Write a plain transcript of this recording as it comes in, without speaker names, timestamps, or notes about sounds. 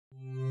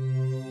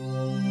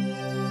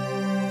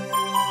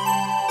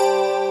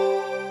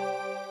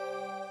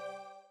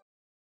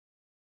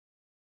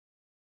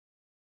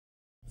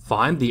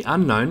Find the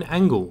unknown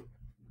angle.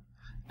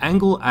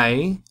 Angle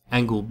A,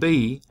 angle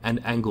B, and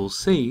angle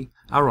C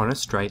are on a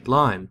straight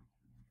line.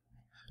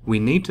 We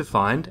need to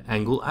find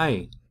angle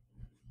A.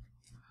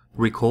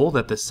 Recall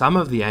that the sum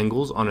of the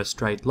angles on a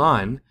straight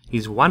line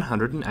is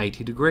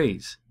 180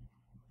 degrees.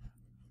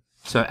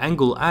 So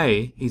angle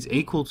A is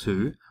equal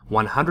to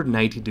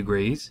 180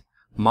 degrees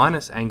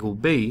minus angle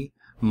B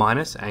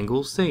minus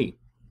angle C.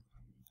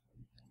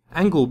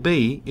 Angle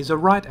B is a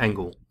right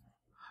angle.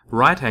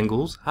 Right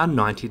angles are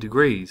 90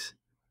 degrees.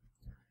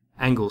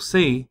 Angle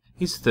C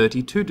is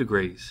 32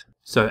 degrees.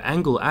 So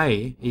angle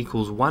A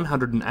equals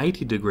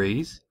 180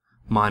 degrees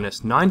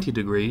minus 90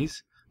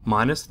 degrees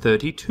minus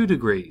 32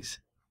 degrees.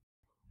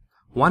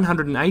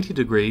 180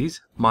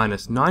 degrees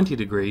minus 90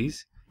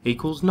 degrees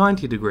equals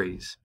 90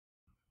 degrees.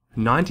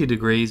 90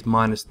 degrees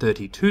minus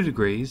 32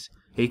 degrees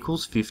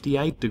equals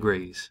 58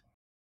 degrees.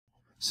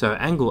 So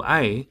angle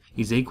A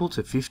is equal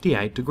to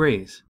 58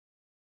 degrees.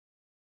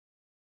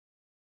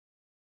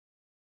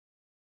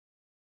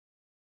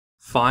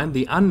 Find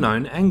the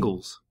unknown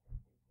angles.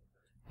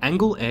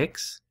 Angle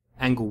X,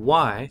 angle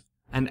Y,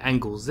 and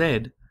angle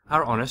Z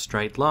are on a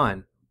straight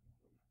line.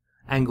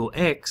 Angle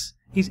X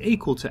is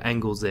equal to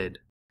angle Z.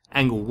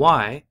 Angle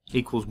Y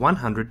equals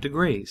 100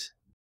 degrees.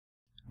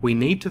 We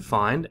need to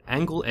find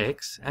angle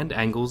X and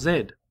angle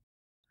Z.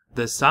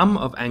 The sum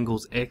of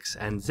angles X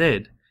and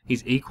Z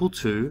is equal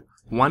to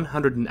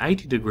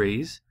 180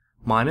 degrees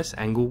minus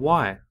angle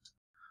Y.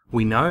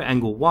 We know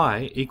angle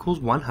Y equals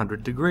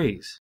 100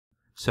 degrees.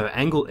 So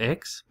angle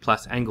X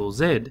plus angle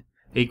Z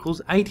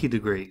equals 80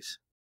 degrees.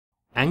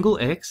 Angle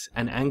X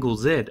and angle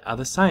Z are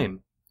the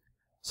same,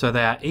 so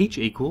they are each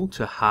equal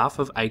to half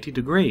of 80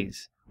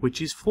 degrees,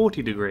 which is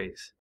 40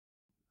 degrees.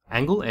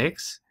 Angle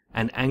X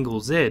and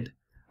angle Z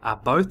are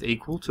both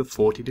equal to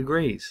 40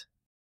 degrees.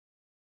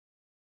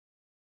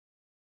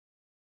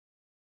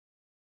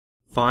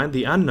 Find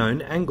the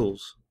unknown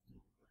angles.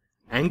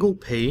 Angle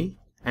P,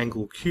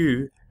 angle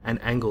Q,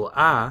 and angle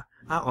R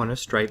are on a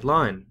straight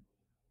line.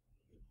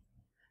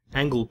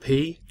 Angle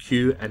P,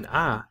 Q, and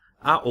R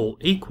are all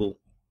equal,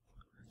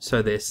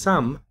 so their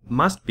sum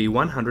must be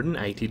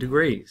 180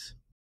 degrees.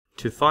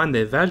 To find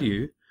their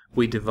value,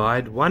 we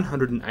divide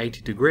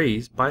 180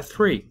 degrees by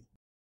 3.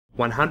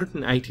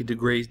 180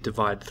 degrees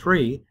divided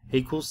 3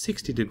 equals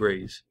 60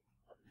 degrees.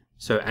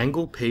 So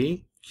angle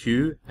P,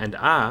 Q, and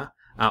R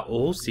are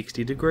all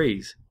 60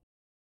 degrees.